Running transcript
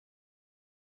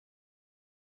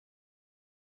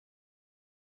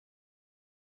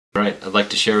Right, I'd like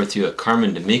to share with you a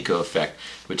Carmen effect,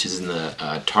 which is in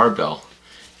the tar bell.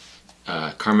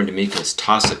 Carmen is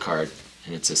toss a card,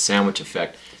 and it's a sandwich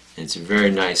effect, and it's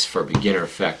very nice for a beginner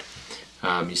effect.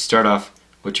 You start off,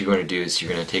 what you're going to do is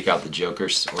you're going to take out the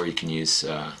jokers, or you can use,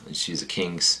 let's use the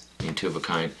kings, two of a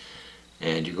kind,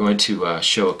 and you're going to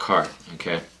show a card,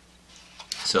 okay?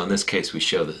 So in this case we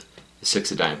show the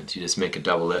six of diamonds. You just make a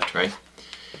double lift, right?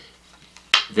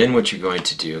 Then what you're going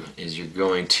to do is you're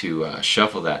going to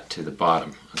shuffle that to the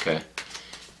bottom, okay?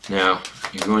 Now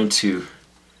you're going to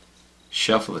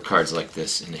shuffle the cards like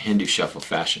this in the Hindu shuffle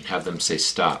fashion. Have them say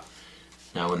stop.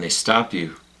 Now when they stop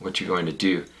you, what you're going to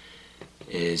do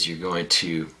is you're going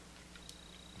to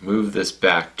move this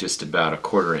back just about a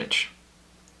 1/4 inch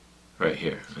right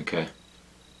here, okay?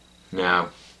 Now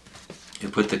you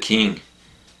put the king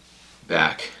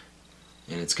back,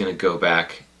 and it's going to go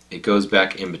back. It goes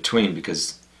back in between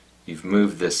because you've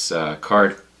moved this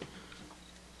card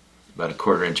about a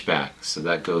 1/4 inch back, so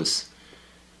that goes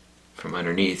from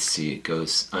underneath. See, it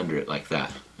goes under it like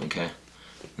that, okay?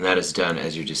 And that is done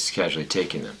as you're just casually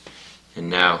taking them. And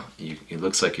now it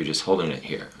looks like you're just holding it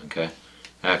here, okay?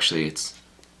 Actually,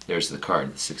 there's the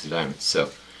card, the six of diamonds.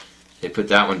 So they put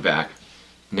that one back.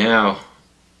 Now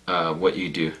what you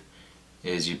do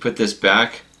is you put this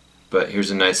back, but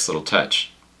here's a nice little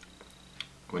touch.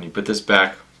 When you put this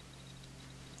back,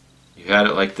 you had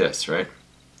it like this, right?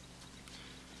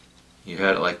 You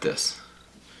had it like this.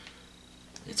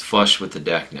 It's flush with the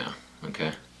deck now,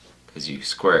 okay? Because you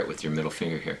square it with your middle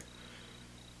finger here.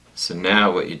 So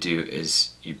now what you do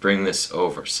is you bring this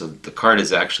over. So the card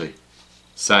is actually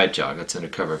side jog. That's under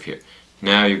cover of here.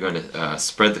 Now you're going to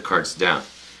spread the cards down.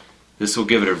 This will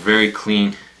give it a very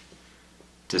clean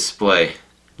display.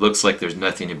 Looks like there's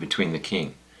nothing in between the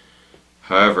king.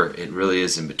 However, it really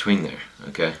is in between there,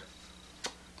 okay?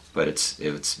 But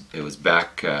it was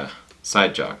back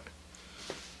side jogged.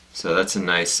 So that's a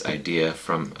nice idea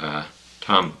from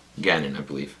Tom Gannon, I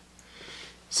believe.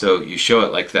 So you show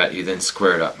it like that, you then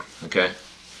square it up, okay?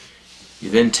 You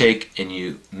then take and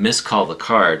you miscall the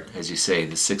card, as you say,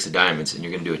 the six of diamonds, and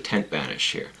you're going to do a tent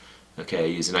banish here. Okay,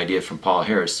 use an idea from Paul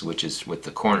Harris, which is with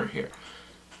the corner here.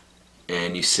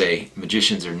 And you say,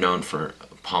 magicians are known for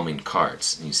palming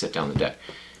cards. And you set down the deck.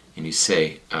 And you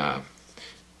say,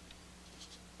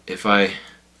 if I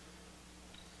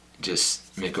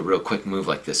just make a real quick move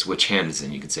like this, which hand is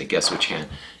in? You can say, guess which hand.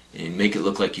 And make it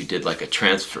look like you did like a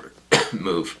transfer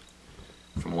move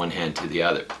from one hand to the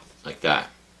other, like that.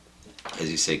 As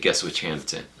you say, guess which hand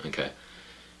it's in, okay?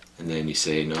 And then you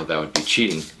say, no, that would be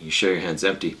cheating. You show your hands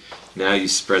empty. Now you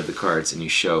spread the cards and you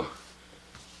show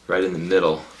right in the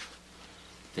middle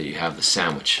that you have the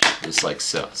sandwich, just like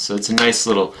so. So it's a nice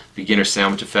little beginner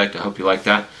sandwich effect. I hope you like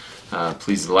that.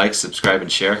 Please like, subscribe,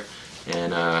 and share.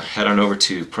 And head on over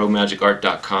to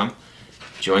promagicart.com.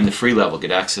 Join the free level.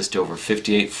 Get access to over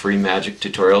 58 free magic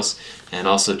tutorials. And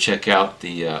also check out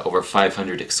the over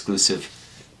 500 exclusive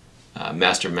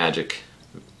Master Magic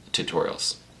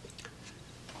tutorials.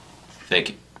 Thank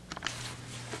you.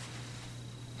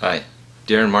 Hi,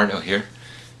 Darin Martineau here,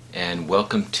 and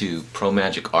welcome to Pro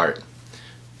Magic Art.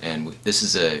 And this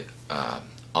is a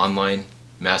online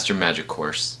Master Magic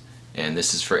course, and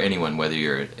this is for anyone, whether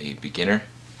you're a beginner,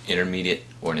 intermediate,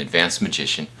 or an advanced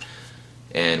magician.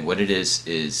 And what it is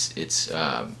it's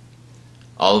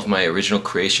all of my original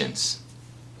creations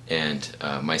and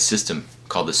my system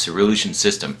called the SURREALLUSION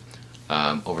system.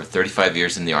 Over 35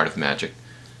 years in the art of magic.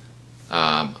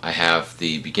 I have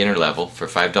the beginner level. For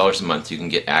 $5 a month you can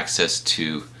get access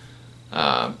to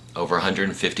over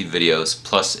 150 videos,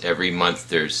 plus every month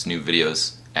there's new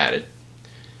videos added.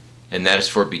 And that is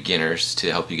for beginners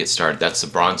to help you get started. That's the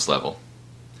bronze level.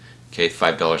 Okay,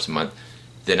 $5 a month.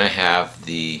 Then I have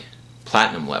the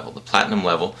platinum level. The platinum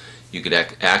level, you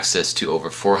get access to over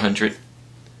 400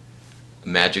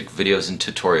 magic videos and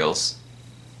tutorials.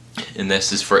 And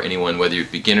this is for anyone, whether you're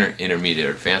beginner, intermediate,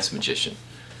 or advanced magician.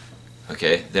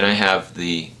 Okay, then I have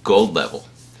the gold level.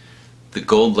 The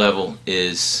gold level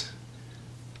is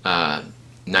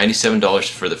 $97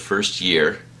 for the first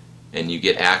year, and you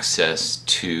get access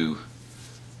to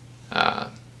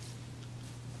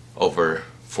over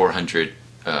 400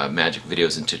 magic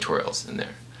videos and tutorials in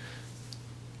there.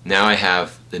 Now I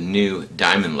have the new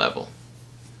diamond level.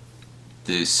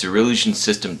 The SURREALLUSION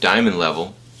system diamond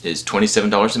level is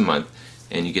 $27 a month,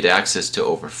 and you get access to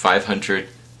over 500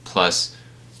 plus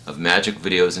of magic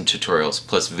videos and tutorials,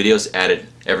 plus videos added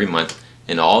every month.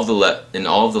 In all of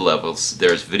the levels,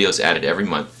 there's videos added every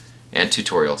month and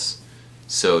tutorials.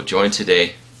 So join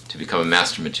today to become a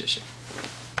master magician.